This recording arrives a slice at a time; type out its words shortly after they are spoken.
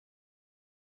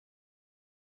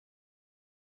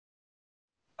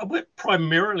I work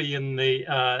primarily in the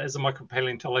as a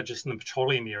micropaleontologist in the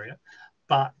petroleum area,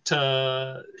 but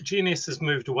GNS has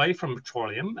moved away from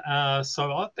petroleum,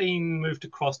 so I've been moved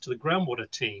across to the groundwater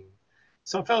team.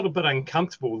 So I felt a bit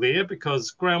uncomfortable there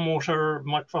because groundwater,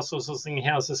 microfossils, I was thinking,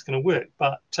 how's this going to work?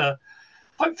 But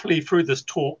hopefully through this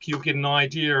talk, you'll get an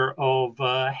idea of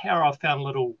how I found a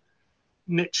little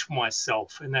niche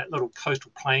myself in that little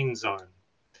coastal plain zone.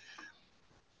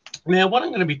 Now, what I'm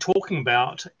going to be talking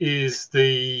about is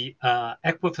the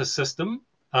aquifer system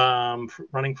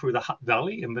running through the Hutt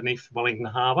Valley and beneath Wellington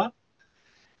Harbour.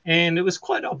 And it was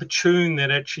quite opportune that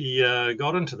actually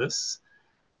got into this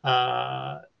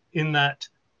in that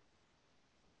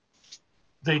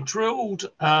they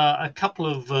drilled a couple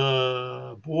of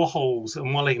boreholes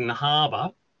in Wellington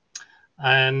Harbour.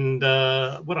 And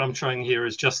what I'm showing here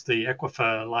is just the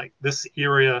aquifer, like this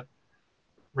area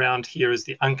around here is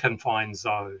the unconfined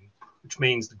zone, which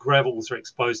means the gravels are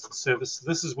exposed to the surface. So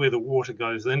this is where the water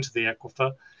goes into the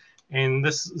aquifer. And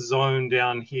this zone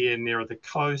down here near the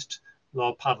coast,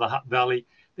 lower part of the Hutt Valley,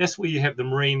 that's where you have the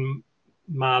marine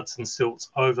muds and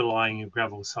silts overlying your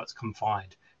gravel, so it's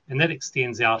confined. And that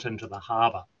extends out into the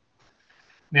harbour.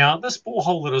 Now, this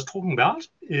borehole that I was talking about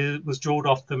was drilled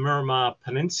off the Miramar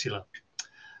Peninsula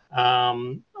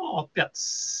about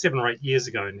 7 or 8 years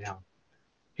ago now.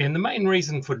 And the main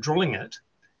reason for drilling it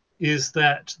is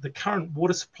that the current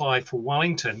water supply for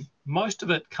Wellington, most of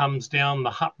it comes down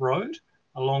the Hutt Road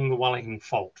along the Wellington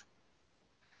Fault.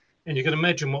 And you can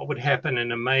imagine what would happen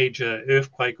in a major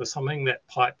earthquake or something. That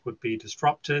pipe would be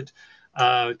disrupted,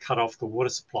 cut off the water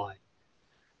supply.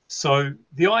 So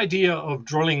the idea of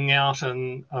drilling out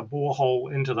a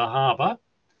borehole into the harbour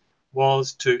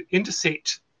was to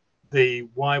intersect the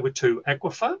Waiwatu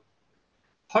aquifer,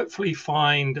 hopefully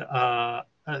find a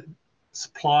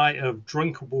supply of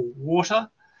drinkable water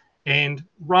and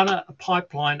run a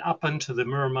pipeline up into the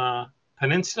Miramar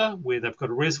Peninsula where they've got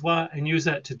a reservoir and use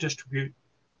that to distribute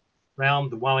around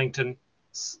the Wellington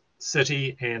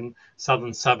city and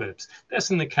southern suburbs.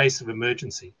 That's in the case of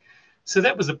emergency. So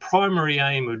that was the primary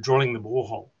aim of drilling the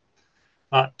borehole.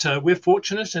 But we're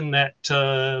fortunate in that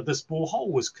this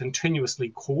borehole was continuously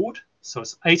cored. So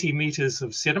it's 80 meters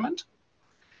of sediment.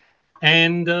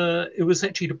 And it was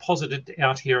actually deposited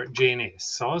out here at GNS.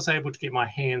 So I was able to get my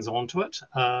hands onto it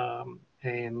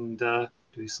and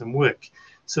do some work.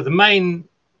 So the main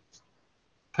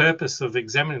purpose of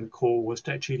examining the core was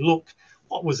to actually look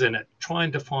what was in it, try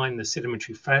and define the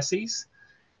sedimentary facies,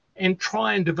 and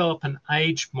try and develop an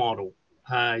age model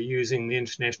using the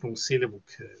International Sea Level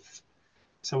Curve.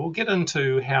 So we'll get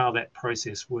into how that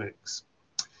process works.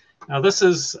 Now this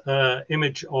is an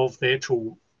image of the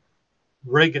actual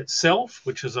rig itself,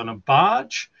 which is on a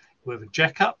barge with a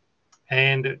jackup,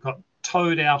 and it got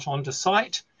towed out onto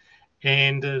site,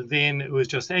 and then it was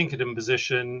just anchored in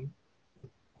position.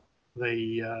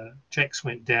 The jacks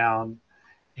went down,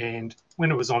 and when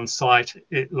it was on site,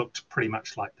 it looked pretty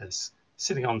much like this,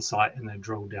 sitting on site and then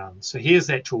drilled down. So here's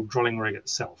the actual drilling rig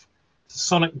itself. It's a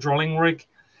sonic drilling rig,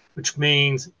 which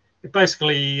means it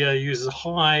basically uses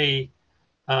high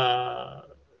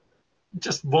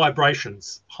just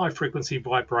vibrations, high frequency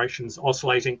vibrations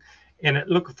oscillating, and it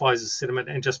liquefies the sediment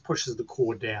and just pushes the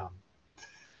core down.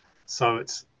 So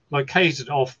it's located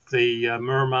off the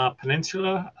Miramar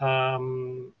Peninsula, a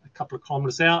couple of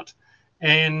kilometres out,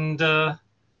 and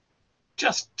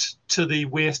just to the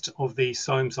west of the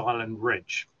Somes Island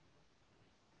Ridge.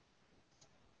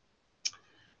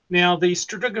 Now, the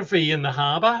stratigraphy in the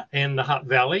harbour and the Hutt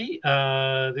Valley,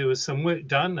 there was some work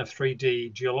done, a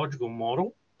 3D geological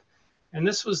model, and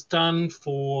this was done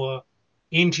for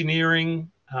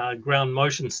engineering ground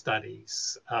motion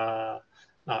studies,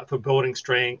 for building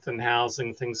strength and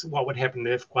housing things, what would happen in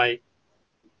an earthquake,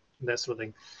 that sort of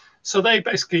thing. So they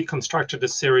basically constructed a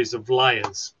series of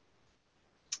layers,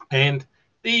 and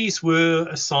these were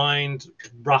assigned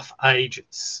rough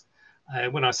ages.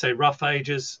 When I say rough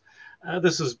ages,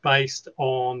 this was based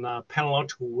on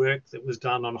palynological work that was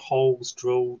done on holes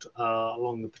drilled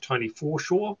along the Quaternary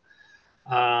foreshore.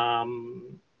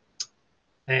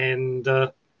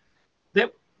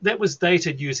 That was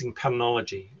dated using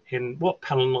palynology. And what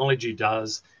palynology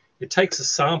does, it takes a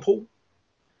sample,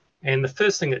 and the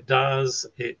first thing it does,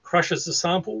 it crushes the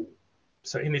sample.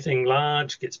 So anything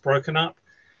large gets broken up.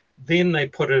 Then they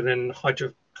put it in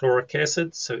hydrochloric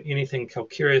acid, so anything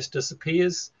calcareous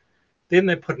disappears. Then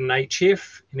they put in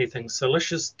HF, anything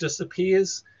siliceous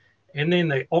disappears. And then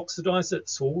they oxidize it,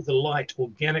 so all the light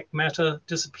organic matter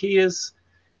disappears.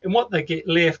 And what they get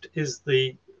left is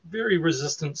the very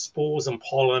resistant spores and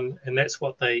pollen, and that's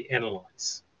what they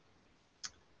analyze.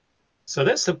 So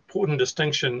that's the important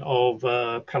distinction of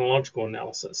palynological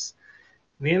analysis.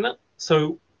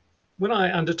 So when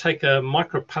I undertake a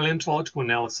micropaleontological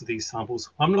analysis of these samples,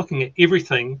 I'm looking at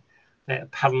everything that a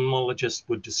palynologist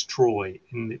would destroy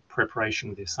in the preparation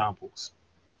of their samples.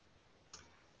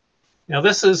 Now,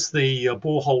 this is the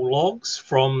borehole logs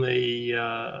from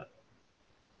the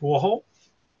borehole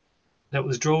that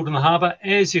was drilled in the harbour.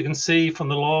 As you can see from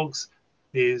the logs,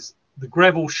 there's the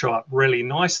gravel show up really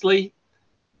nicely,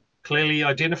 clearly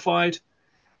identified,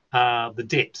 the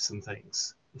depths and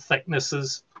things, the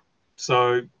thicknesses.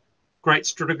 So great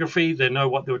stratigraphy, they know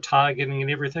what they were targeting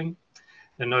and everything.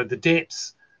 They know the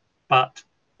depths, but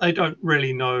they don't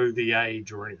really know the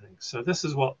age or anything. So this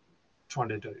is what I'm trying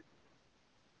to do.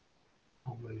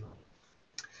 I'll move on.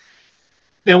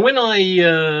 Now, when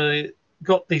I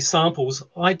got these samples,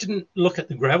 I didn't look at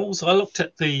the gravels. I looked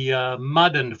at the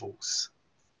mud intervals.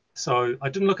 So I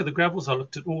didn't look at the gravels. I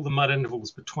looked at all the mud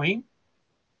intervals between.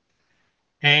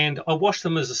 And I washed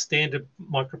them as a standard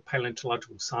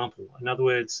micropaleontological sample. In other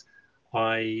words,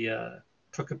 I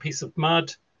took a piece of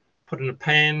mud, put it in a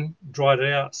pan, dried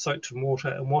it out, soaked it in water,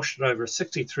 and washed it over a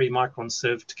 63 micron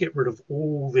sieve to get rid of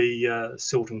all the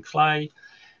silt and clay,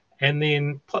 and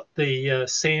then put the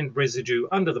sand residue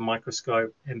under the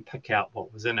microscope and pick out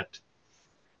what was in it.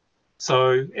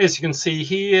 So as you can see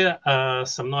here,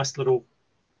 some nice little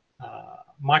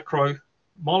micro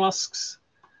mollusks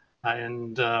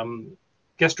and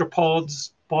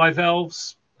gastropods,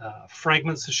 bivalves,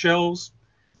 fragments of shells.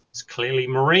 It's clearly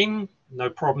marine, no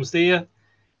problems there.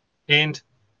 And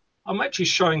I'm actually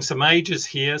showing some ages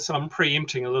here, so I'm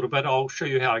preempting a little bit. I'll show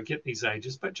you how I get these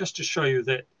ages, but just to show you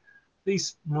that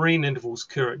these marine intervals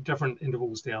occur at different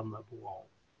intervals down the wall.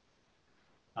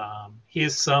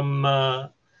 Here's some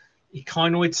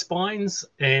echinoid spines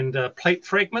and plate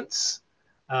fragments,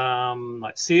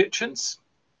 like sea urchins,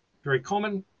 very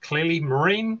common, clearly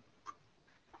marine.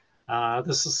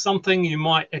 This is something you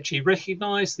might actually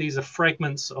recognize. These are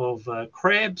fragments of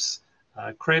crabs,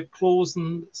 crab claws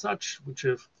and such, which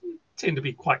tend to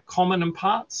be quite common in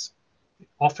parts.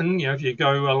 Often, you know, if you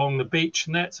go along the beach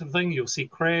and that sort of thing, you'll see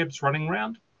crabs running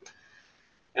around.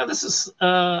 Now, this is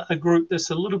a group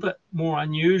that's a little bit more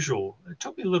unusual. It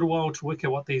took me a little while to work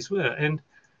out what these were. And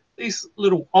these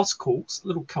little ossicles,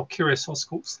 little calcareous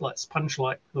ossicles, like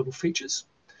sponge-like little features,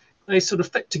 they sort of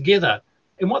fit together.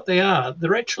 And what they are,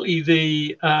 they're actually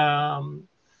the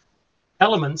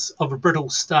elements of a brittle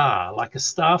star, like a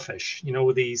starfish, you know,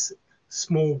 with these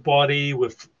small body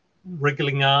with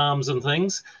wriggling arms and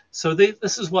things. So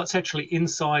this is what's actually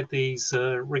inside these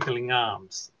wriggling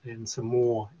arms and some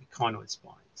more echinoid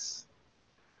spines.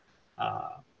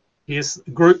 Here's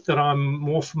a group that I'm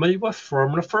more familiar with,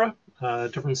 foraminifera,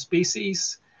 different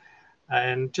species,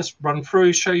 and just run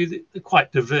through, show you that they're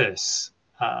quite diverse.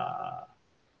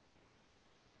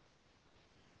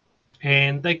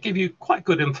 And they give you quite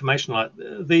good information. Like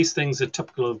these things are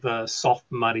typical of a soft,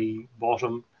 muddy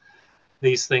bottom.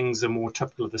 These things are more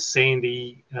typical of the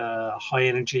sandy, high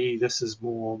energy. This is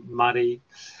more muddy.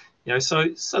 You know,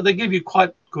 so they give you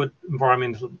quite good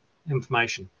environmental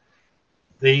information.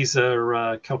 These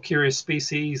are calcareous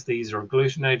species. These are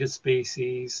agglutinated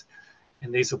species,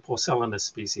 and these are porcelainous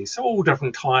species. So all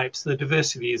different types. The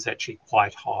diversity is actually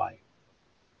quite high.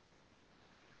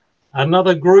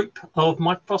 Another group of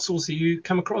microfossils that you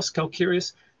come across,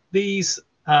 calcareous, these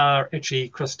are actually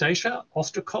crustacea,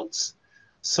 ostracods.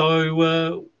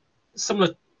 So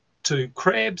similar to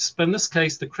crabs, but in this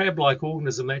case, the crab-like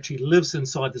organism actually lives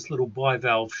inside this little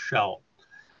bivalve shell.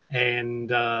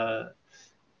 And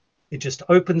it just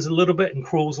opens a little bit and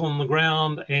crawls on the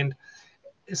ground. And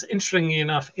it's interestingly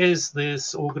enough, as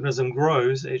this organism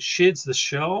grows, it sheds the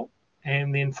shell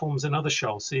and then forms another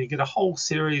shell. So you get a whole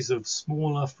series of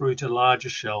smaller through to larger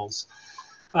shells,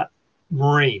 but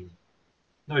marine,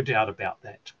 no doubt about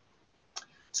that.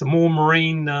 Some more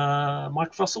marine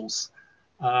microfossils,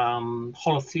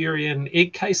 holothurian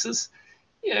egg cases.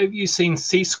 You know, you've seen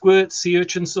sea squirts, sea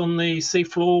urchins on the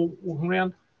seafloor walking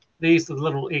around. These are the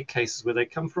little egg cases where they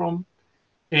come from.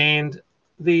 And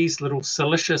these little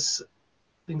siliceous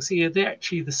things here, they're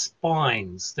actually the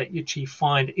spines that you actually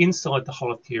find inside the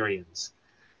holothurians.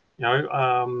 You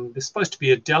know, they're supposed to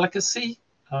be a delicacy.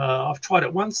 I've tried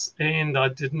it once and I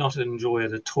did not enjoy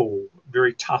it at all.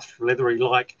 Very tough,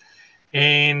 leathery-like,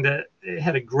 and it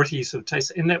had a gritty sort of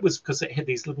taste. And that was because it had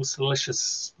these little siliceous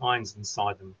spines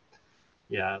inside them.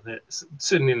 Yeah, that's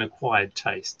certainly an acquired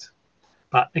taste.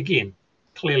 But again,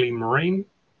 clearly marine.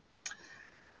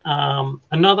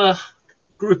 Another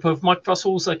group of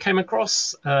microfossils I came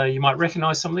across, you might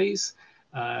recognize some of these.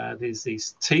 There's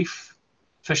these teeth,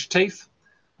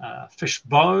 fish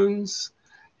bones,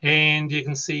 and you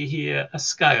can see here a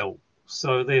scale.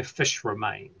 So they're fish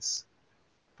remains.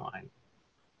 Fine.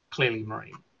 clearly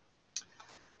marine.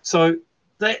 So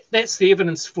that's the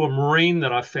evidence for marine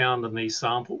that I found in these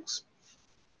samples.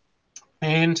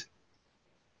 And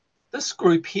this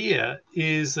group here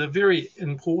is a very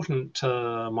important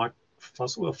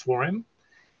microfossil, a foram.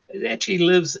 It actually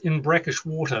lives in brackish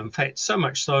water. In fact, so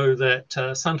much so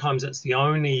that sometimes it's the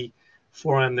only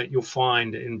foram that you'll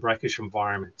find in brackish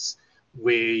environments,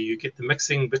 where you get the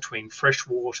mixing between fresh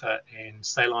water and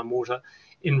saline water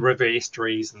in river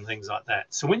estuaries and things like that.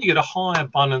 So when you get a high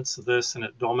abundance of this and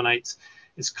it dominates,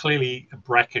 it's clearly a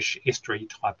brackish estuary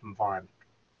type environment.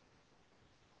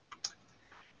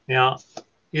 Now,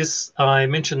 yes, I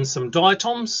mentioned some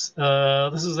diatoms.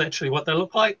 This is actually what they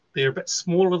look like. They're a bit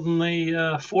smaller than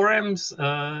the forams.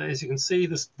 As you can see,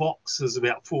 this box is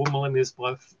about 4 millimeters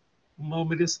by 4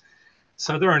 millimeters.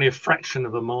 So they're only a fraction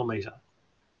of a millimeter.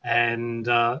 And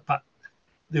but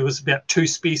there was about 2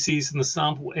 species in the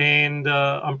sample, and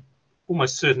I'm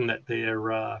almost certain that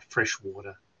they're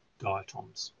freshwater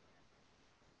diatoms.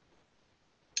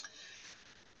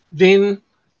 Then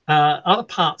other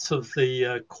parts of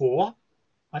the core,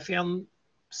 I found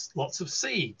lots of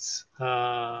seeds. You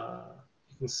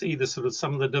can see the sort of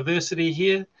some of the diversity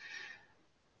here,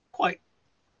 quite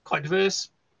diverse,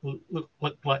 look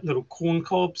like little corn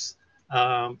cobs.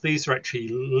 These are actually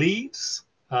leaves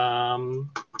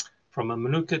from a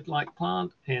manukid-like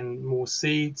plant, and more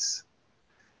seeds.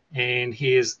 And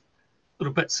here's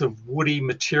little bits of woody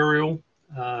material,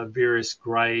 various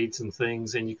grades and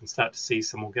things, and you can start to see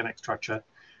some organic structure.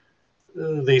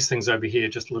 These things over here,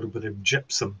 just a little bit of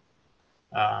gypsum.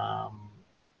 And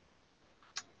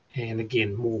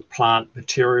again, more plant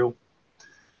material.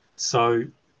 So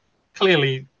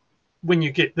clearly, when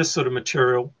you get this sort of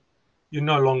material, you're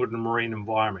no longer in a marine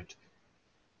environment.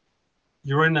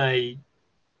 You're in a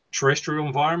terrestrial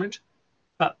environment,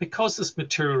 but because this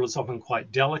material is often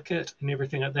quite delicate and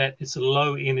everything like that, it's a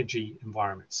low energy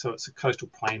environment. So it's a coastal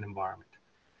plain environment.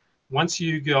 Once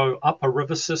you go up a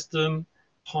river system,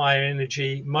 higher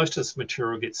energy, most of this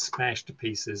material gets smashed to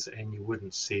pieces and you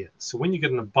wouldn't see it. So when you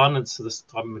get an abundance of this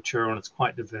type of material and it's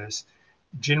quite diverse,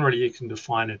 generally you can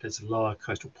define it as a lower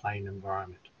coastal plain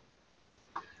environment.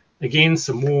 Again,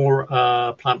 some more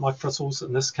plant microfossils,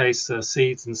 in this case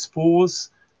seeds and spores,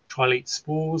 trilete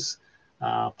spores,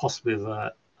 possibly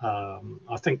the,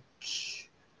 I think,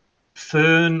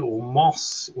 fern or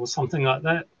moss or something like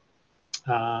that.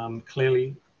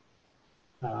 Clearly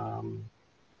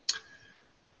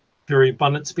very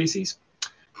abundant species.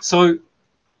 So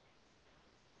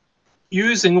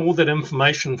using all that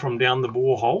information from down the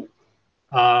borehole,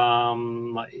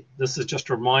 this is just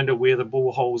a reminder where the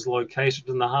borehole is located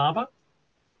in the harbour.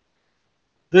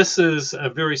 This is a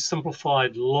very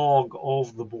simplified log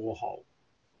of the borehole.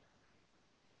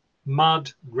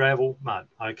 Mud, gravel, mud,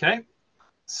 okay?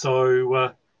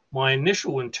 So my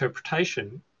initial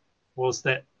interpretation was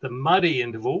that the muddy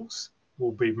intervals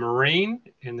will be marine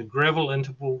and the gravel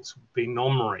intervals will be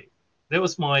non-marine. That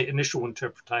was my initial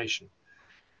interpretation.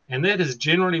 And that is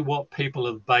generally what people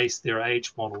have based their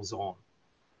age models on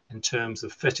in terms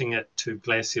of fitting it to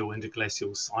glacial,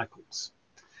 interglacial cycles.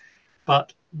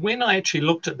 But when I actually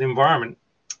looked at the environment,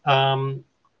 I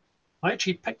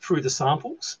actually picked through the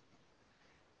samples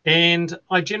and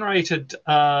I generated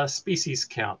species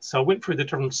count. So I went through the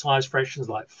different size fractions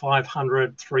like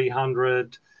 500,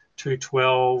 300,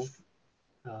 212,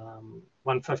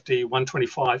 150,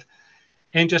 125,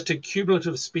 and just a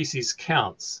cumulative species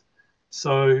counts.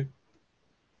 So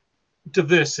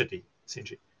diversity,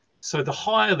 essentially. So the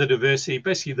higher the diversity,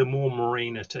 basically the more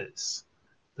marine it is.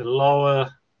 The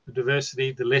lower the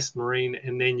diversity, the less marine,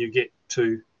 and then you get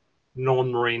to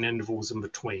non-marine intervals in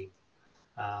between.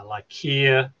 Like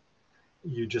here,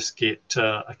 you just get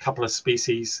a couple of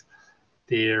species.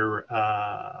 They're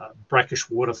brackish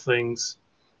water things.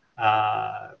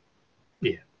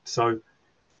 Yeah, so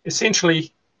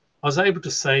essentially, I was able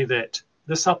to say that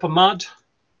this upper mud,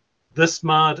 this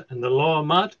mud, and the lower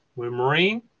mud were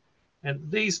marine, and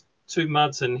these two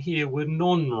muds in here were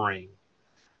non-marine.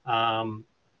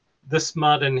 This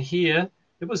mud in here,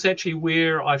 it was actually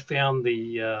where I found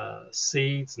the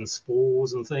seeds and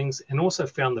spores and things, and also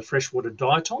found the freshwater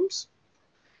diatoms.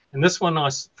 And this one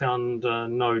I found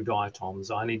no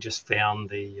diatoms. I only just found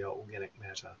the organic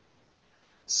matter.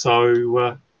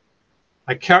 So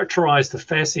I characterized the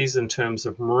facies in terms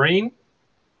of marine,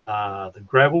 the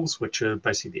gravels, which are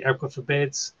basically the aquifer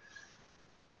beds,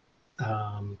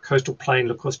 coastal plain,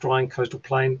 lacustrine coastal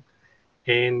plain,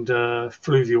 and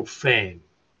fluvial fan.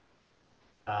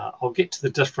 I'll get to the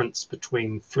difference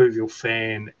between fluvial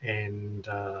fan and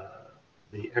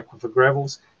the aquifer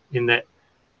gravels in that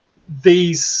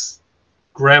these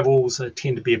gravels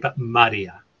tend to be a bit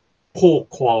muddier poor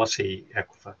quality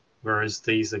aquifer, whereas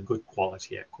these are good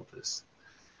quality aquifers.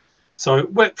 So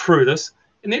work through this.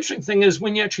 And the interesting thing is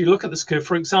when you actually look at this curve,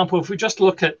 for example, if we just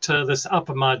look at this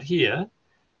upper mud here,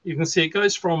 you can see it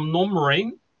goes from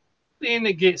non-marine, then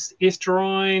it gets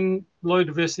estuarine, low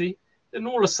diversity, then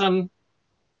all of a sudden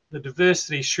the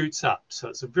diversity shoots up. So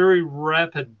it's a very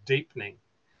rapid deepening.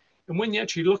 And when you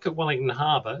actually look at Wellington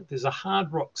Harbour, there's a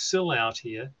hard rock sill out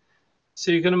here.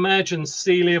 So you can imagine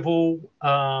sea level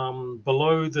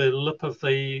below the lip of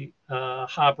the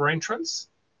harbour entrance.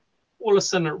 All of a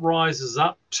sudden it rises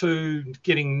up to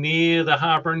getting near the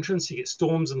harbour entrance. You get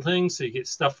storms and things, so you get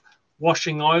stuff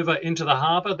washing over into the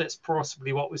harbour. That's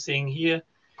possibly what we're seeing here.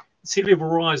 Sea level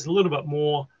rise a little bit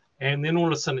more, and then all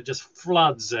of a sudden it just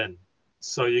floods in.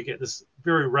 So you get this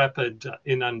very rapid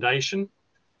inundation.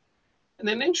 And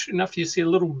then interesting enough, you see a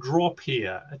little drop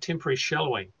here, a temporary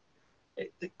shallowing.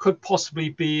 It could possibly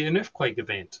be an earthquake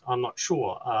event. I'm not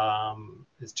sure.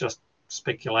 It's just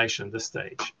speculation at this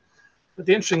stage. But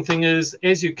the interesting thing is,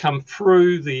 as you come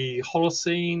through the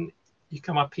Holocene, you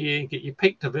come up here and get your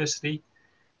peak diversity,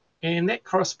 and that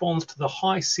corresponds to the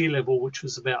high sea level, which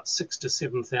was about 6,000 to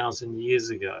 7,000 years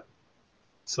ago.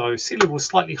 So sea level was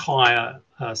slightly higher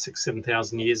 6,000 to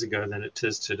 7,000 years ago than it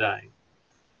is today.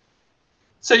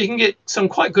 So you can get some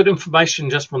quite good information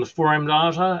just from the foram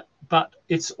data, but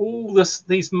it's all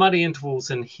these muddy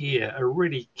intervals in here are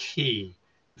really key.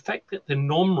 The fact that they're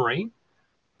non-marine,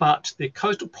 but they're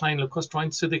coastal plain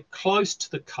leucostrine, so they're close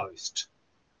to the coast.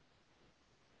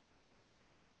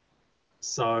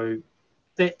 So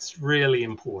that's really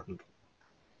important.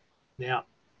 Now,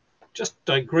 just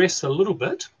digress a little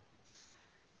bit.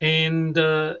 And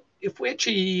if we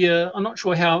actually, I'm not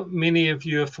sure how many of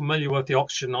you are familiar with the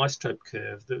oxygen isotope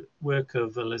curve, the work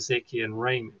of Lazecki and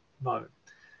Ramo.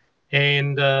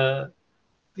 And the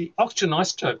oxygen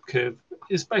isotope curve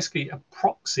is basically a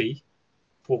proxy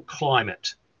for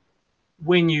climate.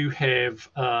 When you have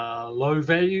low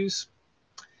values,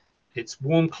 it's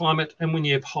warm climate, and when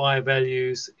you have higher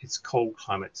values, it's cold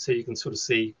climate. So you can sort of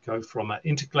see go from an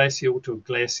interglacial to a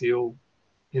glacial,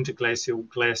 interglacial,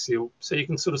 glacial. So you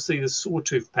can sort of see the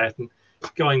sawtooth pattern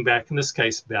going back, in this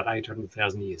case, about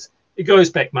 800,000 years. It goes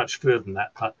back much further than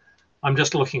that, but I'm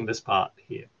just looking at this part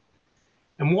here.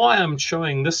 And why I'm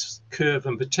showing this curve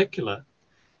in particular,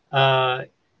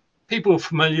 people are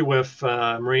familiar with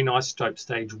marine isotope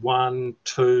stage 1,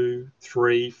 2,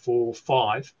 3, 4,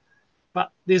 5, but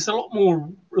there's a lot more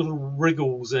little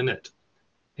wriggles in it.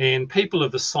 And people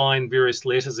have assigned various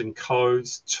letters and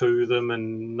codes to them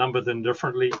and numbered them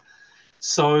differently.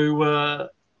 So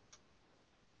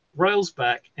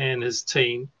Railsback and his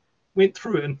team went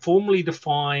through and formally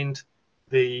defined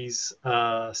these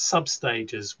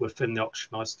substages within the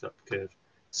oxygen isotope curve,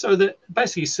 so that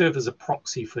basically serve as a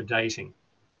proxy for dating.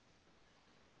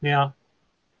 Now,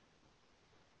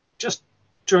 just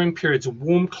during periods of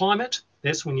warm climate,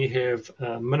 that's when you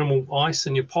have minimal ice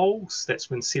in your poles.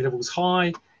 That's when sea level's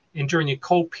high. And during your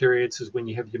cold periods is when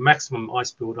you have your maximum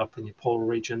ice buildup in your polar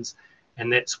regions,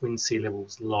 and that's when sea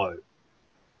level's low.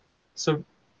 So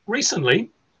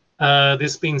recently,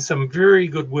 there's been some very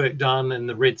good work done in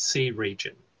the Red Sea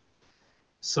region.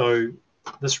 So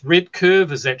this red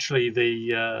curve is actually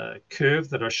the curve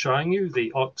that I'm showing you,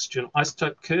 the oxygen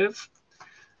isotope curve.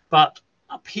 But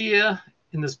up here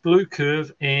in this blue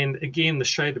curve, and again, the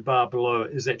shaded bar below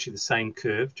is actually the same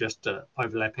curve, just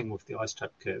overlapping with the isotope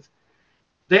curve.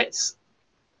 That's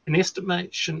an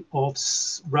estimation of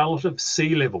relative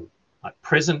sea level, like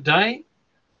present day,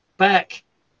 back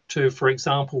to, for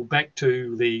example, back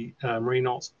to the marine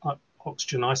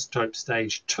oxygen isotope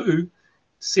stage 2,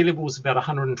 sea level is about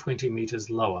 120 meters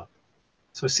lower.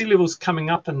 So sea level is coming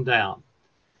up and down.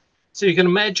 So you can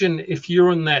imagine if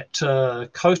you're in that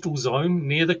coastal zone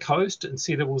near the coast and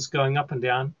sea level is going up and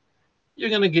down, you're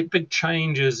going to get big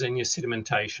changes in your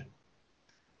sedimentation.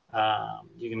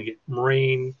 You're going to get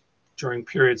marine during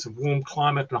periods of warm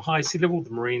climate and high sea level.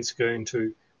 The marine's going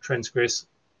to transgress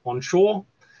onshore,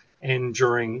 and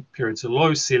during periods of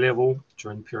low sea level,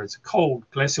 during periods of cold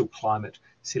glacial climate,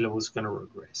 sea level is going to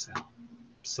regress out.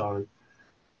 So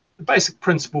the basic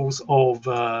principles of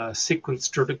sequence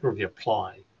stratigraphy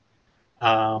apply.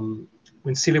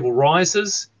 When sea level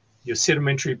rises, your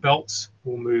sedimentary belts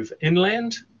will move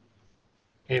inland,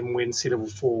 and when sea level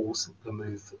falls, they'll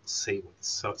move seawards.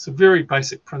 So it's a very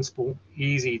basic principle,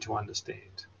 easy to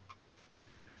understand.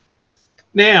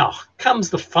 Now comes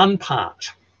the fun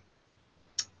part.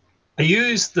 I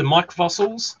use the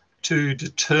microfossils to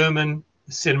determine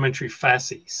the sedimentary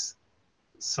facies.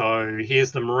 So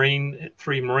here's the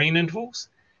three marine intervals,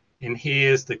 and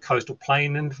here's the coastal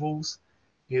plain intervals.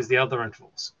 Here's the other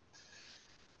intervals.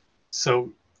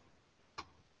 So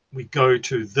we go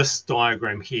to this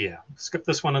diagram here. Skip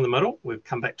this one in the middle. We'll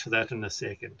come back to that in a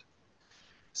second.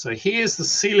 So here's the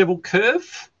sea level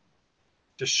curve,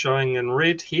 just showing in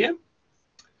red here.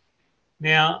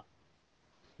 Now,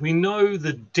 we know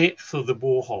the depth of the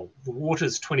borehole. The water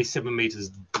is 27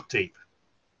 meters deep.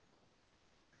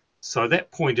 So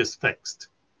that point is fixed.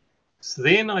 So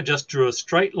then I just drew a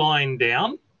straight line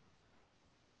down,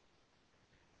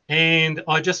 and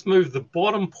I just moved the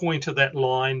bottom point of that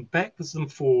line backwards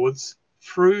and forwards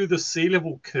through the sea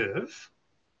level curve,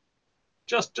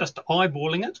 just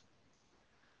eyeballing it,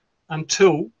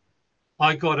 until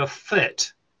I got a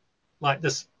fit like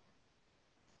this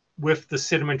with the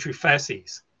sedimentary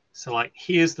facies. So like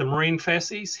here's the marine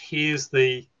facies, here's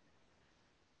the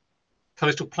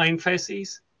coastal plain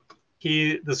facies.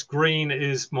 Here, this green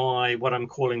is my, what I'm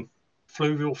calling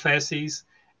fluvial facies.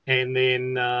 And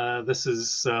then this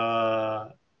is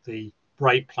the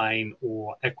brae plain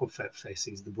or aquifer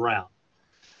facies, the brown.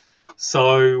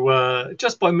 So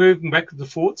just by moving backwards and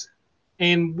forwards,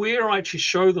 and where I actually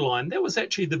show the line, that was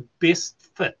actually the best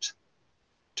fit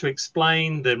to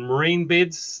explain the marine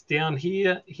beds down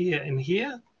here, here, and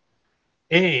here,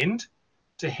 and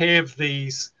to have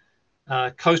these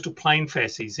coastal plain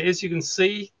facies. As you can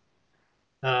see,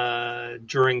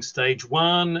 during stage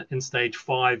 1 and stage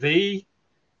 5E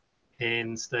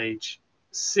and stage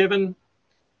 7,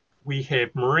 we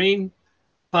have marine,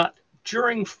 but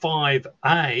during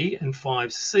 5A and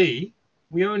 5C,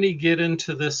 we only get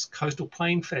into this coastal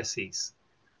plain facies.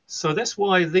 So that's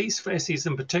why these facies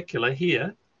in particular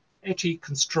here actually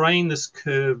constrain this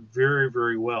curve very,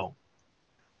 very well.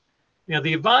 Now,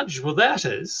 the advantage with that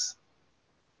is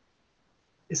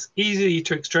it's easy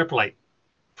to extrapolate.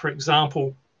 For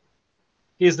example,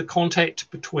 here's the contact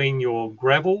between your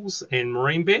gravels and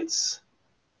marine beds.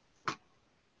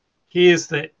 Here's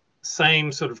that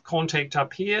same sort of contact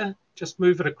up here. Just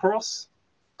move it across.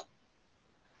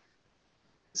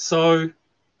 So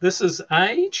this is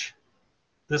age,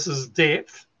 this is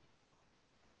depth.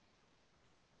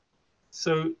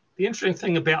 So the interesting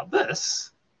thing about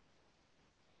this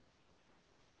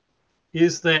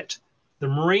is that the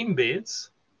marine beds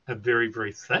are very,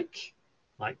 very thick,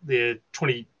 like they're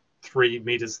 23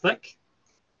 meters thick.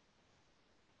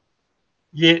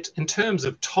 Yet in terms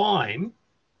of time,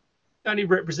 they only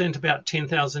represent about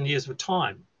 10,000 years of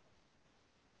time.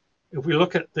 If we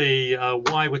look at the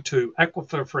Waiwatu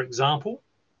aquifer, for example,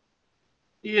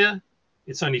 here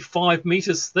it's only 5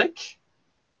 meters thick,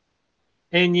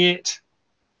 and yet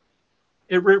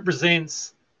it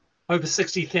represents over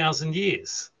 60,000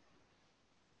 years.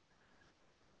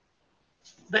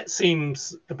 That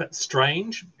seems a bit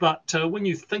strange, but when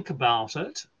you think about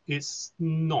it, it's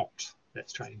not that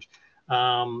strange.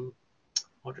 I'll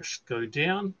just go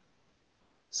down.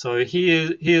 So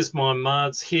here's my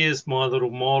muds, here's my little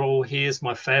model, here's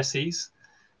my facies.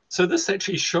 So this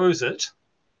actually shows it.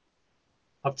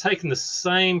 I've taken the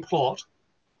same plot.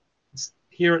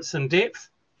 Here it's in depth.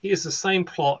 Here's the same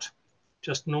plot,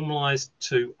 just normalized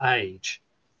to age.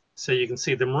 So you can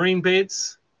see the marine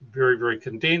beds, very, very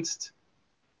condensed.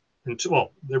 And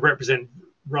well, they represent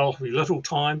relatively little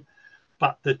time,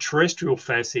 but the terrestrial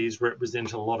facies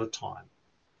represent a lot of time.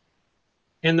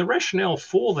 And the rationale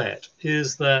for that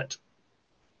is that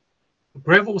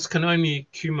gravels can only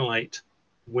accumulate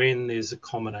when there's a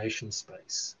combination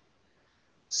space.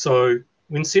 So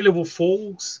when sea level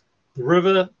falls,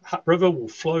 the Hutt River will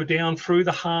flow down through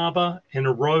the harbour and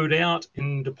erode out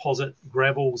and deposit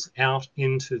gravels out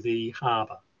into the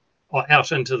harbour, or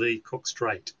out into the Cook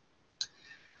Strait.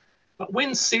 But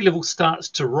when sea level starts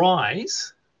to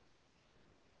rise,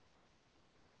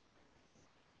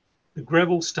 the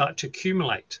gravels start to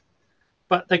accumulate,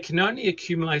 but they can only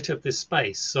accumulate if there's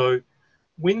space. So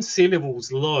when sea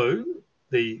level's low,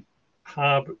 the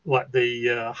harbour, like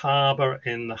the harbour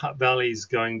and the Hutt Valley is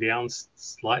going down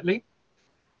slightly,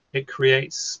 it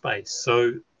creates space.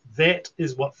 So that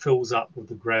is what fills up with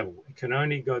the gravel. It can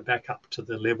only go back up to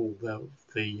the level of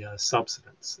the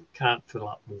subsidence. It can't fill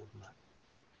up more than that.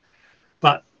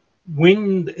 But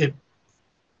when the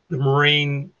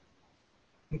marine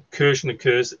incursion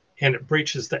occurs and it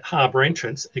breaches that harbour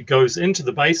entrance, it goes into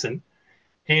the basin,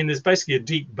 and there's basically a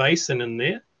deep basin in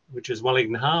there, which is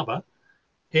Wellington Harbour,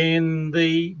 and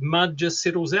the mud just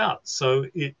settles out. So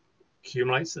it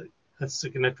accumulates a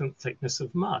significant thickness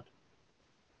of mud.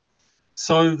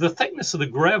 So the thickness of the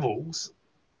gravels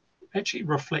actually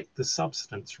reflect the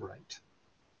subsidence rate,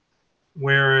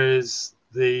 whereas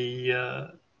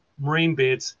the marine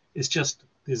beds is just,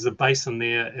 there's a basin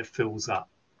there, it fills up.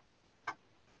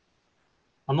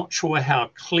 I'm not sure how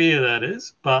clear that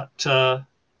is, but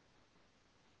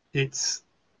it's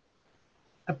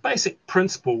a basic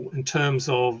principle in terms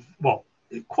of, well,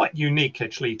 quite unique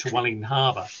actually to Wellington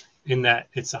Harbour, in that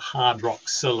it's a hard rock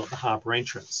sill at the harbour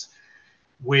entrance,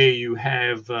 where you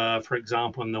have, for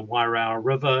example, in the Wairau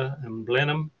River in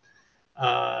Blenheim,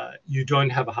 you don't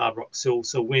have a hard rock sill.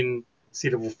 So when sea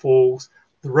level falls,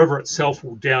 the river itself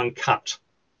will down cut.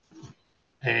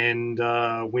 And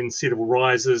when sea level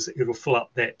rises, it'll fill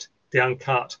up that down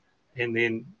cut and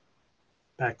then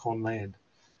back on land.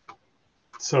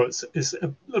 So it's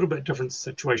a little bit different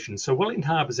situation. So Wellington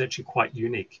Harbour is actually quite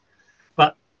unique.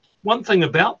 But one thing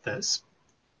about this,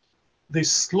 the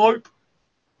slope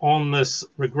on this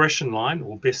regression line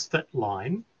or best fit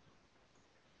line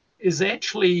is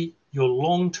actually your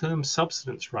long-term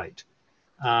subsidence rate.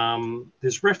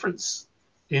 There's reference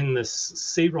in this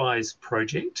Sea-Rise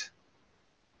project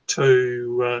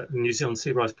to the New Zealand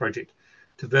Sea-Rise project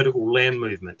to vertical land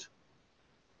movement,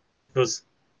 because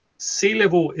sea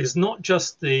level is not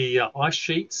just the ice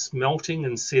sheets melting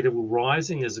and sea level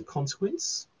rising as a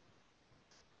consequence.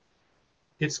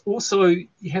 It's also,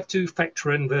 you have to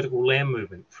factor in vertical land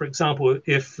movement. For example,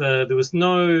 if there was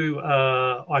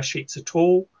no ice sheets at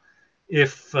all,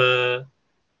 if the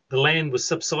land was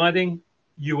subsiding,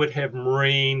 you would have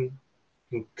marine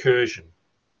incursion,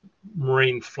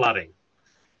 marine flooding.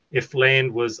 If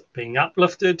land was being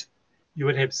uplifted, you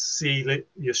would have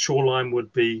your shoreline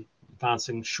would be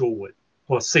advancing shoreward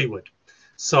or seaward.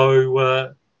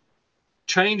 So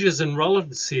changes in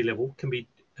relative sea level can be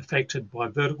affected by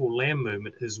vertical land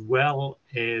movement as well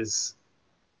as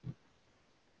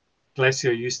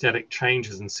glacial-eustatic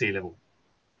changes in sea level.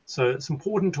 So it's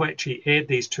important to actually add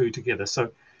these two together.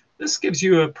 So this gives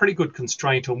you a pretty good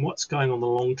constraint on what's going on the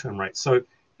long-term rate. So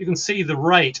you can see the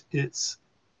rate, it's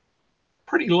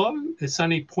pretty low. It's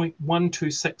only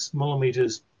 0.126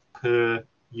 millimeters per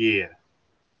year.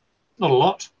 Not a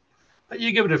lot, but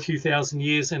you give it a few thousand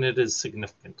years and it is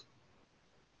significant.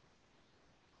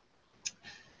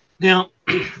 Now,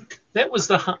 that was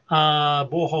the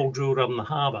borehole drilled on the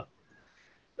harbour.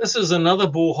 This is another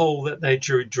borehole that they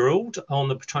drilled on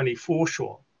the Quaternary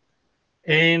foreshore.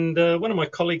 And one of my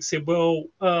colleagues said, well,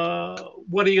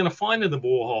 what are you going to find in the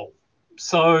borehole?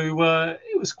 So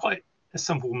it was quite a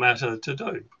simple matter to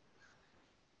do.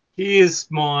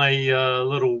 Here's my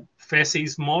little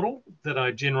facies model that I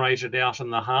generated out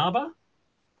in the harbour.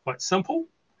 Quite simple.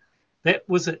 That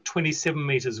was at 27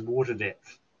 metres water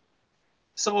depth.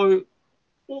 So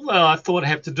all that I thought I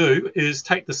have to do is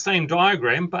take the same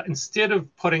diagram, but instead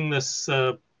of putting this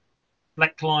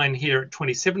black line here at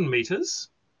 27 metres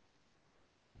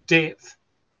depth,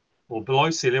 or below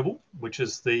sea level, which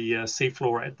is the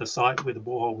seafloor at the site where the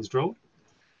borehole was drilled,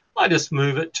 I just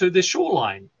move it to the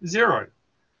shoreline, 0.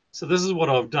 So this is what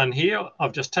I've done here.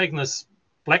 I've just taken this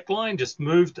black line, just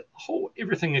moved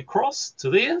everything across to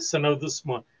there. So now this is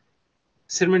my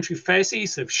sedimentary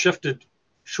facies have shifted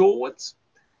shorewards,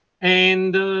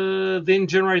 and then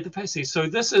generate the facies. So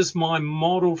this is my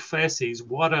model facies,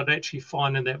 what I'd actually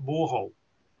find in that borehole.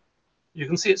 You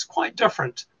can see it's quite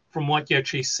different from what you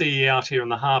actually see out here in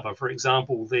the harbour. For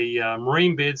example, the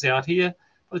marine beds out here,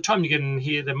 by the time you get in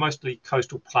here, they're mostly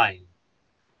coastal plain.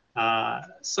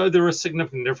 So there are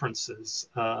significant differences.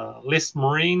 Less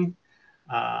marine,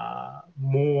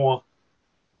 more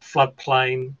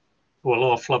floodplain, or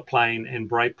lower floodplain and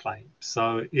brae plain.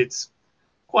 So it's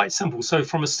quite simple. So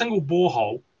from a single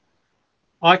borehole,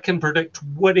 I can predict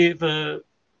whatever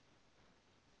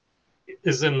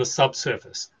is in the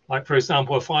subsurface. Like, for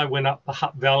example, if I went up the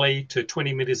Hutt Valley to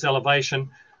 20 meters elevation,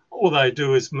 all they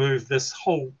do is move this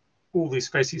all these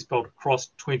facies belt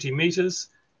across 20 meters,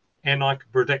 and I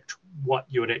could predict what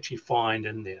you would actually find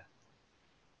in there.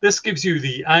 This gives you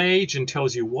the age and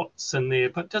tells you what's in there,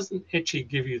 but doesn't actually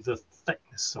give you the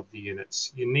thickness of the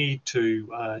units. You need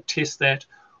to test that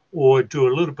or do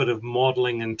a little bit of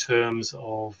modeling in terms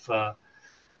of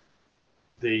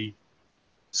the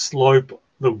slope,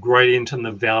 the gradient in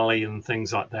the valley and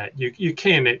things like that. You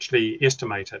can actually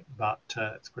estimate it, but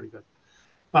it's pretty good.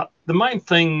 But the main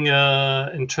thing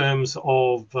in terms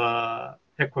of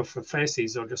aquifer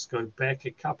facies, I'll just go back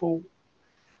a couple.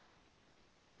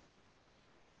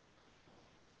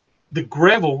 The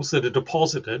gravels that are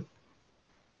deposited,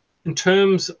 in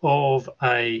terms of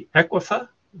a aquifer,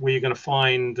 where you're going to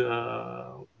find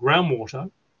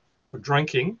groundwater for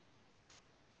drinking,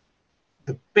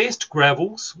 the best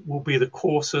gravels will be the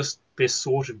coarsest, best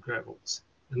sorted gravels.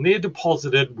 And they're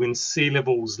deposited when sea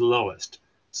level's lowest.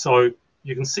 So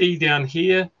you can see down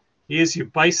here, here's your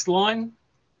baseline.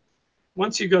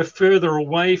 Once you go further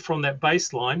away from that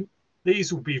baseline,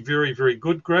 these will be very, very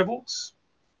good gravels.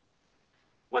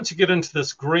 Once you get into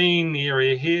this green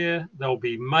area here, there'll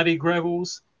be muddy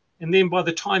gravels. And then by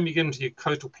the time you get into your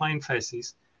coastal plain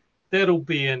facies, that'll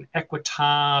be an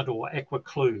aquitard or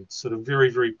aquiclude, sort of very,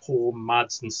 very poor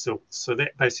muds and silts. So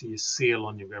that basically is seal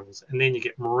on your gravels. And then you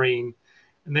get marine,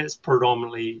 and that's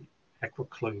predominantly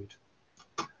aquiclude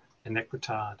and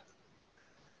aquitard.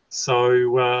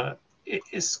 So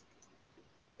it's,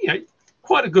 you know,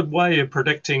 quite a good way of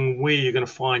predicting where you're going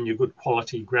to find your good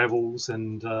quality gravels.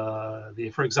 And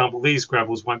for example, these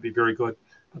gravels won't be very good,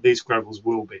 but these gravels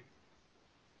will be.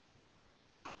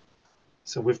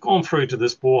 So we've gone through to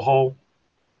this borehole.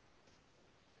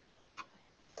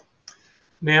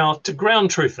 Now to ground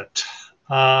truth it,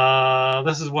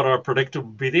 this is what I predicted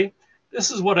would be there.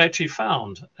 This is what I actually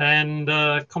found. And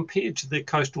compared to the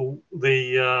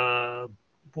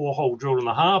borehole drilled in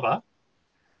the harbour,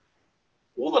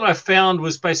 all that I found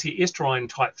was basically estuarine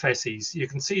type facies. You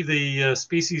can see the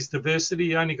species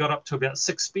diversity only got up to about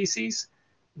 6 species,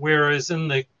 whereas in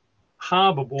the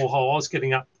harbour borehole I was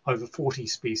getting up over 40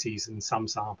 species in some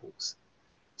samples.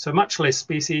 So much less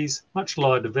species, much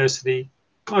lower diversity,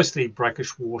 mostly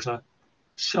brackish water,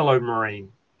 shallow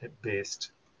marine at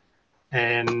best.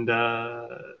 And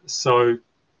so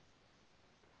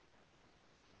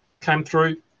came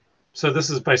through. So this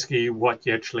is basically what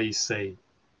you actually see.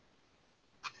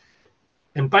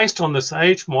 And based on this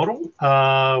age model,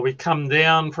 we come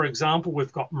down, for example,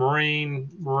 we've got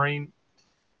marine.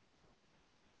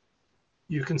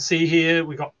 You can see here,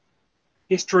 we've got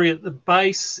estuary at the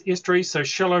base, estuary, so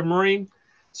shallow marine.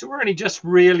 So we're only just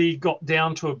really got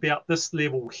down to about this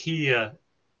level here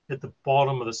at the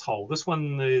bottom of this hole. This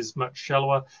one is much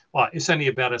shallower. Well, it's only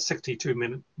about a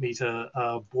 62 meter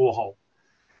borehole.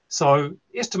 So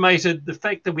estimated, the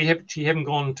fact that we actually haven't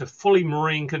gone to fully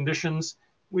marine conditions,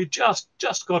 we just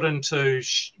got into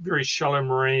very shallow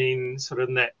marine, sort of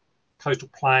in that coastal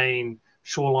plain,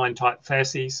 shoreline type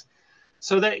facies.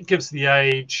 So that gives the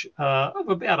age of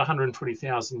about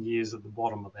 120,000 years at the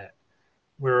bottom of that.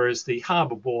 Whereas the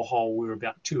harbour borehole, we're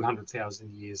about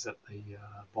 200,000 years at the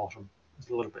bottom. It's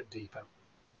a little bit deeper.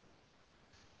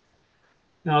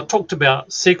 Now I talked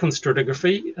about sequence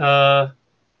stratigraphy.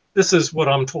 This is what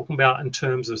I'm talking about in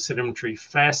terms of sedimentary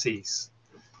facies.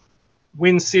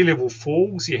 When sea level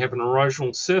falls, you have an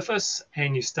erosional surface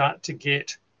and you start to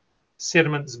get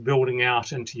sediments building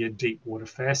out into your deep water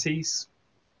facies.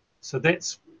 So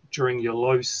that's during your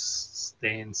low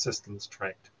stand systems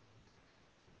tract.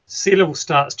 Sea level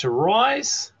starts to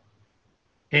rise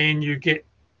and you get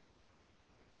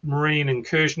marine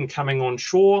incursion coming on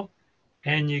shore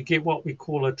and you get what we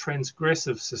call a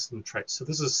transgressive system tract. So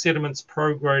this is sediments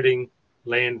prograding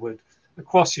landward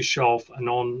across your shelf and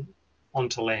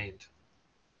onto land.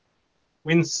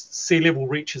 When sea level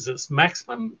reaches its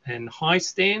maximum and high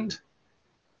stand,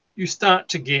 you start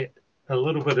to get a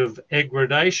little bit of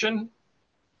aggradation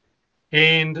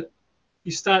and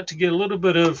you start to get a little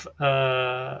bit of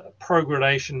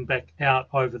progradation back out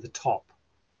over the top.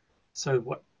 So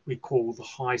what we call the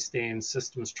high stand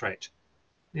systems tract.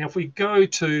 Now if we go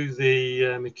to the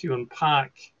McEwen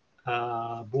Park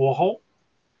borehole,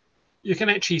 you can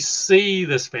actually see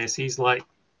this facies. Like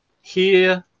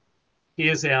here's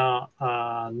our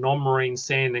non-marine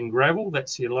sand and gravel.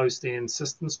 That's your low stand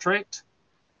systems tract.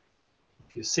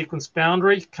 Your sequence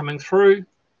boundary coming through.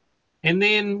 And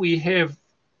then we have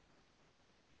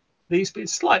these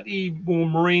slightly more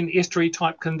marine estuary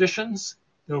type conditions.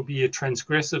 There will be a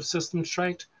transgressive systems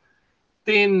tract.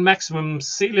 Then maximum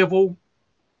sea level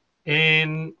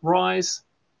and rise.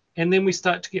 And then we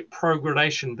start to get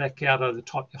progradation back out of the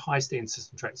top, your high stand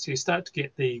system tract. So you start to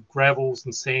get the gravels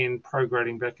and sand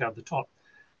prograding back out the top.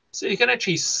 So you can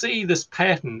actually see this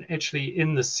pattern actually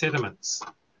in the sediments.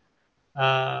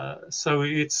 So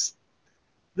it's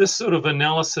this sort of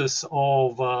analysis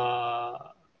of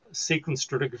sequence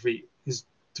stratigraphy is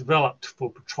developed for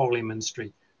petroleum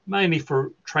industry, mainly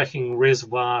for tracking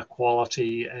reservoir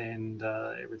quality and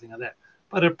everything like that.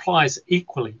 But it applies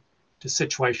equally to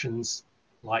situations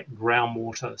like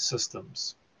groundwater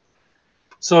systems.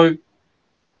 So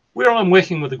where I'm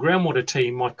working with the groundwater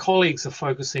team, my colleagues are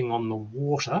focusing on the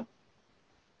water,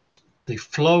 the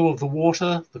flow of the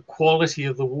water, the quality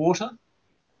of the water.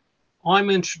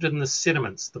 I'm interested in the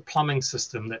sediments, the plumbing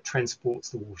system that transports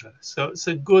the water. So it's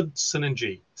a good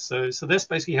synergy. So that's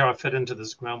basically how I fit into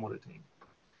this groundwater team.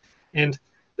 And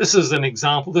this is an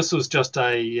example. This was just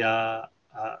a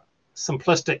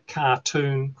simplistic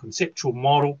cartoon conceptual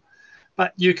model.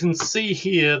 But you can see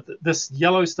here that this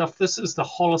yellow stuff, this is the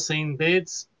Holocene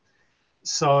beds.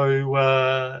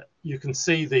 So you can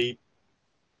see the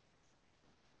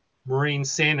marine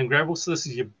sand and gravel. So this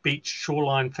is your beach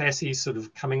shoreline facies sort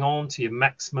of coming on to your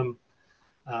maximum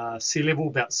sea level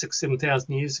about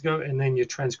 7,000 years ago, and then your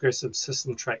transgressive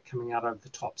system track coming out over the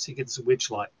top. So you get this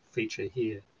wedge-like feature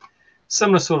here.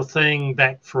 Similar sort of thing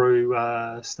back through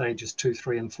stages 2,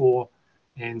 3, and 4,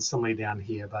 and similarly down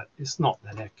here, but it's not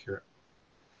that accurate.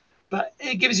 But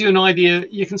it gives you an idea.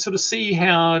 You can sort of see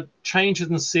how changes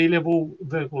in sea level,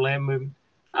 vertical land movement,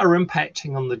 are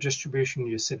impacting on the distribution of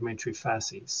your sedimentary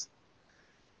facies.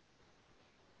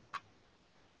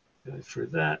 Go through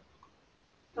that.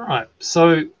 All right,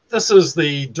 so this is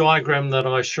the diagram that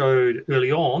I showed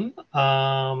early on,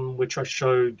 which I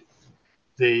showed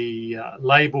the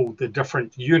labeled the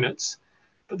different units,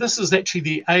 but this is actually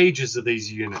the ages of these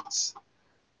units.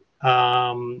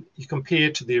 You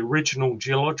compare to the original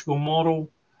geological model.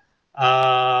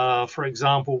 For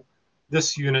example,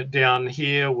 this unit down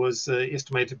here was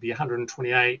estimated to be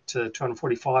 128 to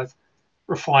 245.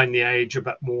 Refine the age a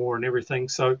bit more and everything.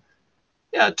 So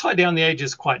yeah, tie down the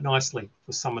ages quite nicely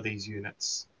for some of these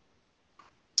units.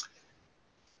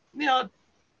 Now,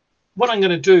 what I'm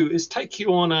going to do is take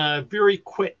you on a very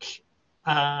quick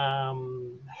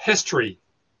history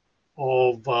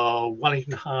of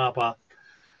Wellington Harbour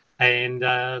and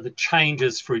the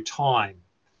changes through time.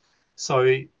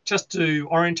 So just to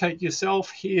orientate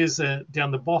yourself, here's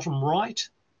down the bottom right,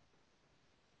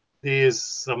 there's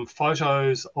some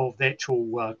photos of the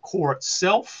actual core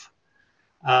itself.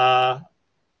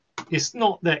 It's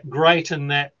not that great in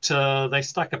that they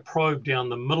stuck a probe down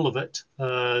the middle of it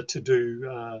to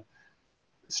do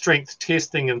strength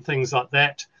testing and things like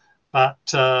that.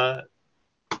 But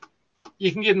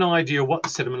you can get an idea of what the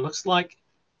sediment looks like.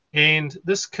 And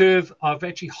this curve I've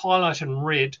actually highlighted in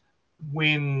red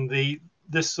when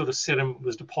this sort of sediment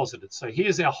was deposited. So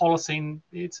here's our Holocene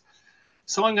beds.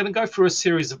 So I'm going to go through a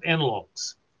series of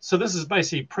analogues. So this is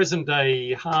basically present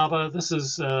day harbour. This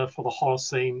is for the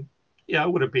Holocene. Yeah,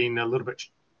 it would have been a little bit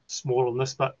smaller than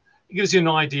this, but it gives you an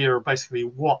idea of basically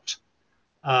what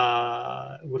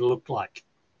it would have looked like.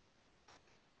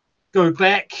 Go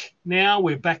back now,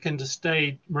 we're back into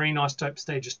marine isotope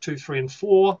stages 2, 3, and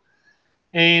 4.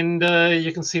 And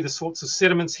you can see the sorts of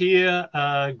sediments here,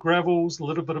 gravels, a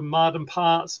little bit of mud in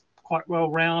parts, quite well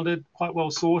rounded, quite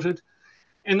well sorted.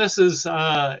 And this is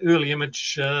early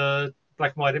image, black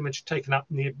and white image taken up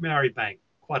near Marybank,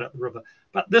 quite up the river.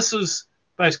 But this is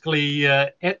basically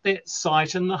at that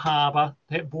site in the harbour,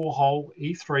 that borehole,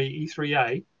 E3,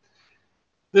 E3A.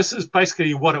 This is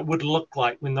basically what it would look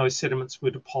like when those sediments were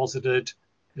deposited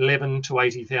 11 to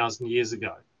 80,000 years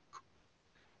ago.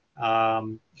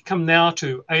 You come now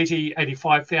to 80,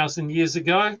 85,000 years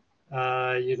ago.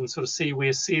 You can sort of see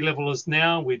where sea level is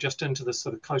now. We're just into the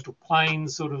sort of coastal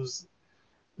plains sort of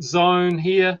zone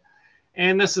here.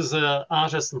 And this is an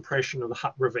artist's impression of the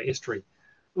Hutt River estuary.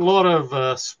 A lot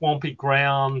of swampy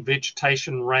ground,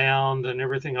 vegetation around and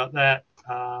everything like that.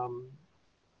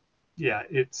 Yeah,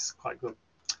 it's quite good.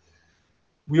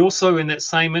 We also, in that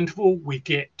same interval, we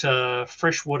get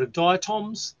freshwater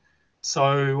diatoms.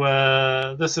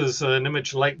 So this is an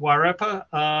image of Lake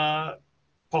Wairarapa,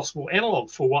 possible analogue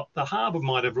for what the harbour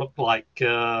might have looked like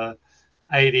 80,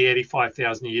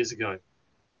 85,000 years ago.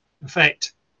 In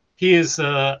fact, here's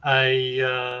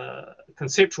a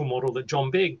conceptual model that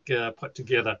John Begg put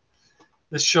together.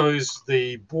 This shows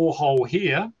the borehole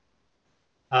here.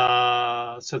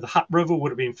 So the Hutt River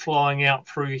would have been flowing out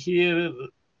through here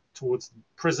towards the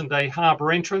present-day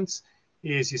harbour entrance.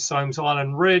 Here's your Soames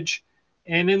Island Ridge.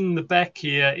 And in the back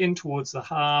here, in towards the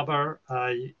harbour,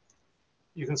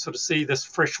 you can sort of see this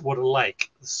freshwater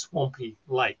lake, the swampy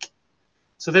lake.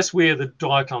 So that's where the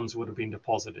diatoms would have been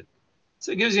deposited.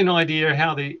 So it gives you an idea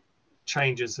how the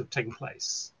changes have taken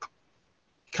place.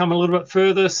 Come a little bit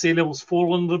further, sea levels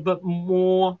fall a little bit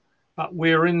more, but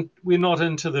we're not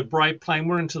into the braid plain,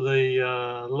 we're into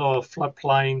the lower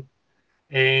floodplain,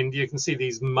 and you can see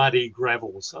these muddy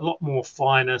gravels, a lot more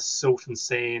finer silt and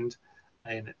sand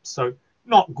in it. So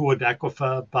not good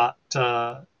aquifer, but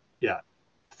yeah,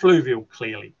 fluvial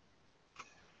clearly.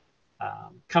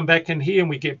 Come back in here and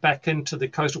we get back into the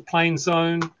coastal plain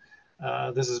zone.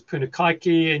 This is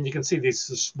Punakaiki, and you can see these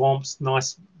swamps,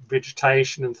 nice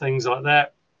vegetation and things like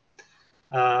that.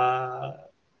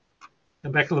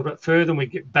 And back a little bit further and we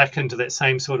get back into that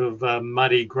same sort of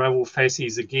muddy gravel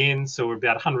facies again. So we're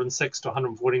about 106 to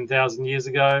 114,000 years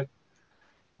ago.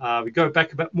 We go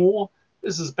back a bit more.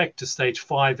 This is back to stage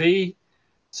 5E.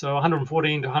 So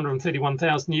 114 to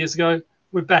 131,000 years ago.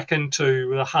 We're back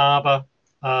into the harbour,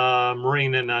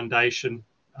 marine inundation,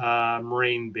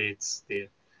 marine beds there.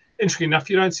 Interesting enough,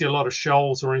 you don't see a lot of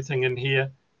shoals or anything in here.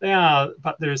 They are,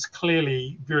 but there's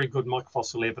clearly very good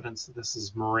microfossil evidence that this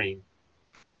is marine.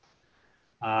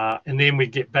 And then we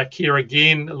get back here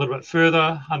again a little bit further,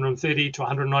 130 to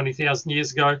 190,000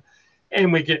 years ago,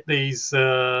 and we get these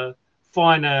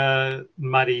finer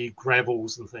muddy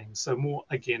gravels and things. So more,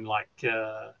 again, like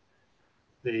the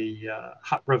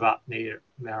Hutt River up near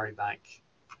Maori Bank.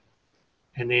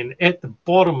 And then at the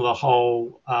bottom of the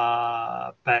hole,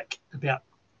 back about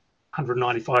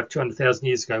 195, 200,000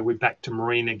 years ago, we're back to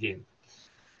marine again.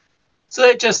 So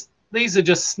that these are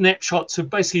just snapshots of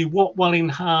basically what Wellington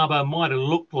Harbour might have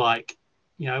looked like,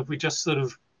 you know, if we just sort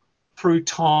of through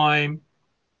time.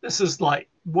 This is like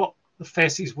what the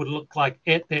facies would look like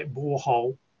at that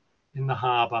borehole in the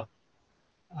harbour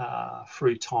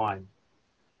through time.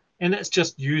 And that's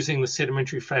just using the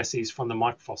sedimentary facies from the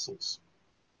microfossils.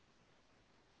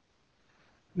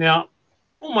 Now,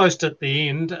 almost at the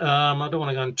end, I don't want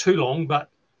to go on too long, but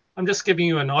I'm just giving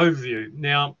you an overview.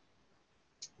 Now,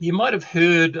 you might have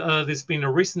heard there's been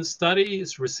a recent study.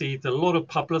 It's received a lot of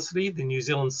publicity, the New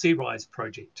Zealand Sea Rise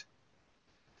project.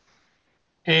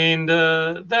 And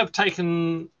they've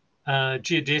taken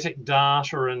geodetic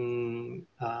data and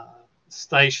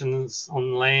stations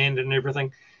on land and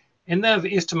everything, and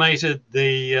they've estimated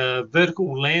the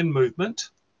vertical land movement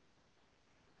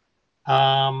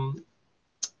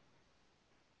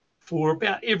for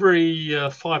about every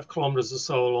 5 kilometres or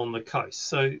so along the coast.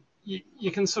 So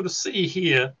you can sort of see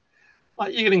here,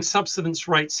 like you're getting subsidence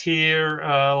rates here,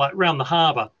 like around the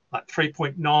harbour, like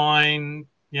 3.9,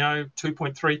 you know,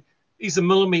 2.3. These are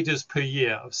millimetres per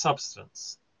year of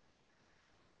subsidence.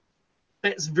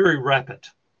 That's very rapid.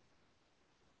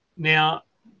 Now,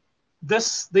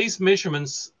 these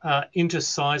measurements are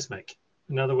interseismic.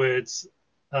 In other words,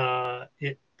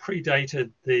 it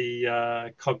predated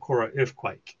the Kaikoura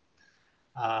earthquake.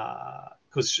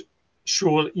 Because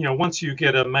sure, you know, once you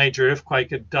get a major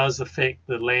earthquake, it does affect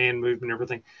the land movement and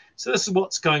everything. So this is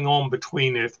what's going on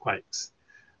between earthquakes.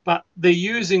 But they're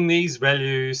using these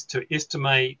values to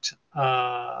estimate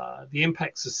the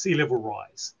impacts of sea level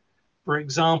rise. For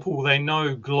example, they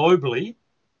know globally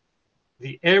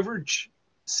the average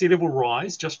sea level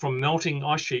rise just from melting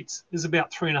ice sheets is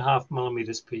about 3.5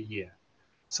 millimetres per year.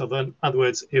 So then, in other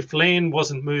words, if land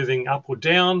wasn't moving up or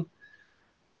down,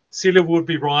 sea level would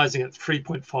be rising at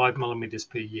 3.5 millimetres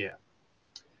per year.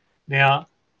 Now,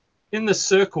 in the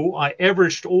circle, I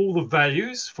averaged all the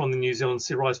values from the New Zealand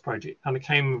Sea Rise project, and it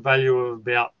came a value of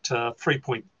about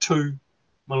 3.2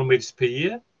 millimetres per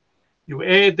year. You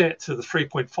add that to the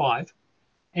 3.5,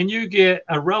 and you get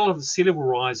a relative sea level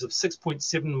rise of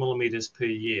 6.7 millimetres per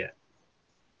year.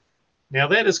 Now,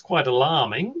 that is quite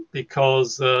alarming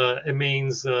because it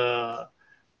means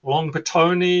along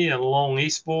Petone and along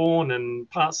Eastbourne and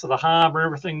parts of the harbour,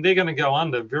 everything, they're going to go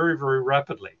under very, very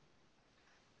rapidly.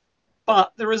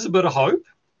 But there is a bit of hope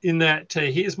in that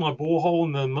here's my borehole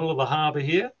in the middle of the harbour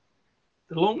here.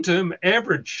 The long-term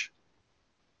average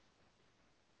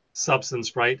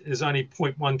subsidence rate is only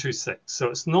 0.126. So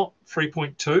it's not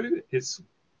 3.2, it's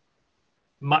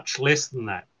much less than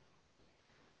that.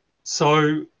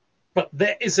 So, but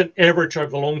that is an average over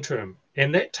the long term.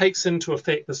 And that takes into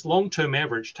effect, this long-term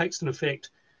average takes into effect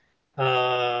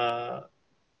the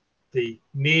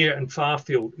near and far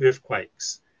field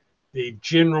earthquakes, the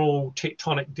general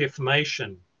tectonic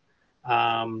deformation,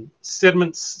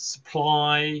 sediment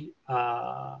supply.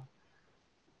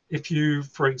 If you,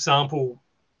 for example,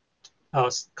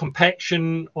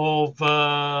 compaction of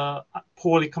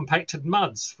poorly compacted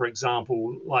muds, for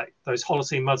example, like those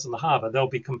Holocene muds in the harbour, they'll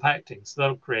be compacting, so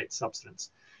that'll create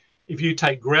subsidence. If you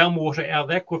take groundwater out of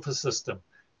the aquifer system,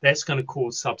 that's going to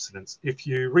cause subsidence. If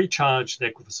you recharge the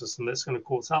aquifer system, that's going to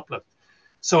cause uplift.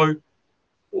 So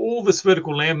all this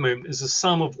vertical land movement is a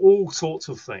sum of all sorts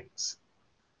of things.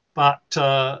 But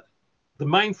the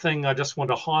main thing I just want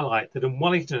to highlight that in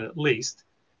Wellington, at least,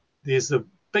 there's a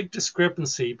big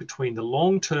discrepancy between the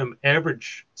long-term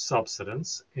average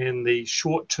subsidence and the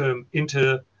short-term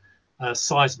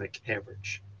interseismic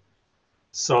average.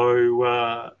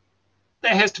 So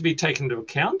that has to be taken into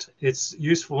account. It's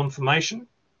useful information.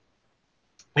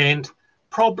 And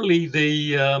probably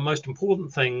the most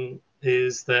important thing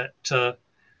is that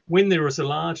when there is a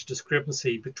large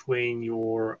discrepancy between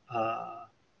your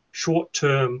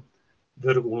short-term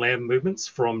vertical land movements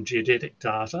from geodetic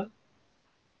data,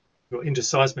 your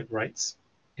interseismic rates,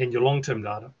 and your long-term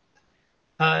data,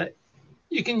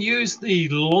 you can use the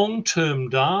long-term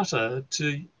data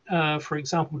to, for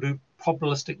example, do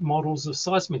probabilistic models of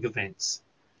seismic events.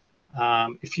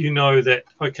 If you know that,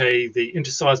 okay, the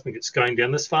interseismic is going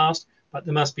down this fast, but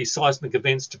there must be seismic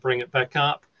events to bring it back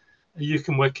up, you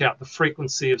can work out the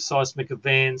frequency of seismic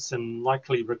events and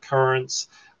likely recurrence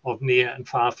of near and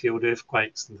far field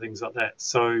earthquakes and things like that.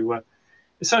 So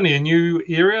It's only a new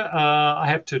area I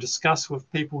have to discuss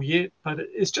with people yet, but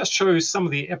it just shows some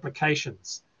of the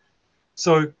applications.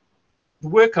 So the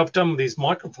work I've done with these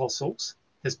microfossils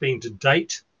has been to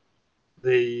date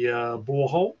the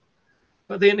borehole,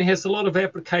 but then it has a lot of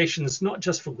applications, not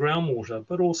just for groundwater,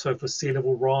 but also for sea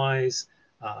level rise,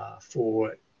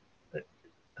 for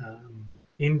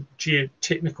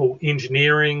geotechnical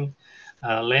engineering,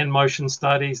 land motion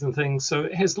studies and things. So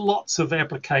it has lots of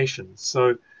applications.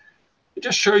 So it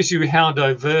just shows you how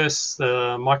diverse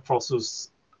the microfossils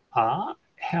are,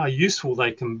 how useful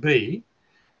they can be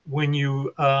when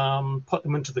you put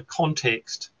them into the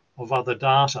context of other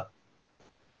data.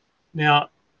 Now,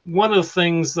 one of the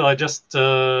things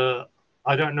that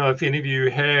I don't know if any of you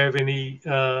have any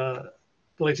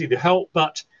ability to help,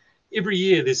 but every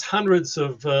year there's hundreds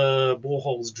of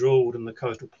boreholes drilled in the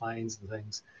coastal plains and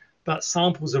things, but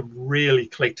samples are rarely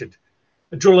collected.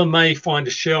 A driller may find a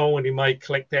shell and he may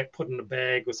collect that, put in a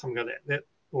bag or something like that,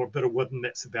 or a bit of wood, and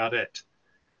that's about it.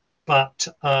 But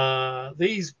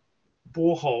these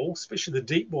boreholes, especially the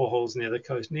deep boreholes near the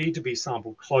coast, need to be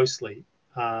sampled closely,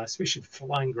 especially for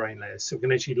fine grain layers. So we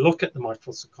can actually look at the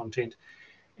microfossil content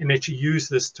and actually use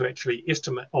this to actually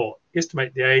estimate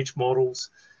the age models,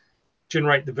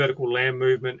 generate the vertical land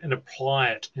movement, and apply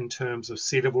it in terms of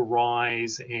sea level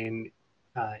rise and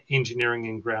engineering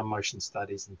and ground motion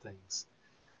studies and things.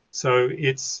 So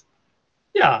it's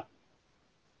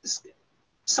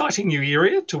exciting new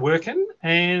area to work in,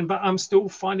 but I'm still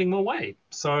finding my way.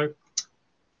 So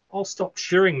I'll stop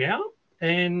sharing now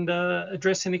and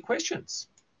address any questions.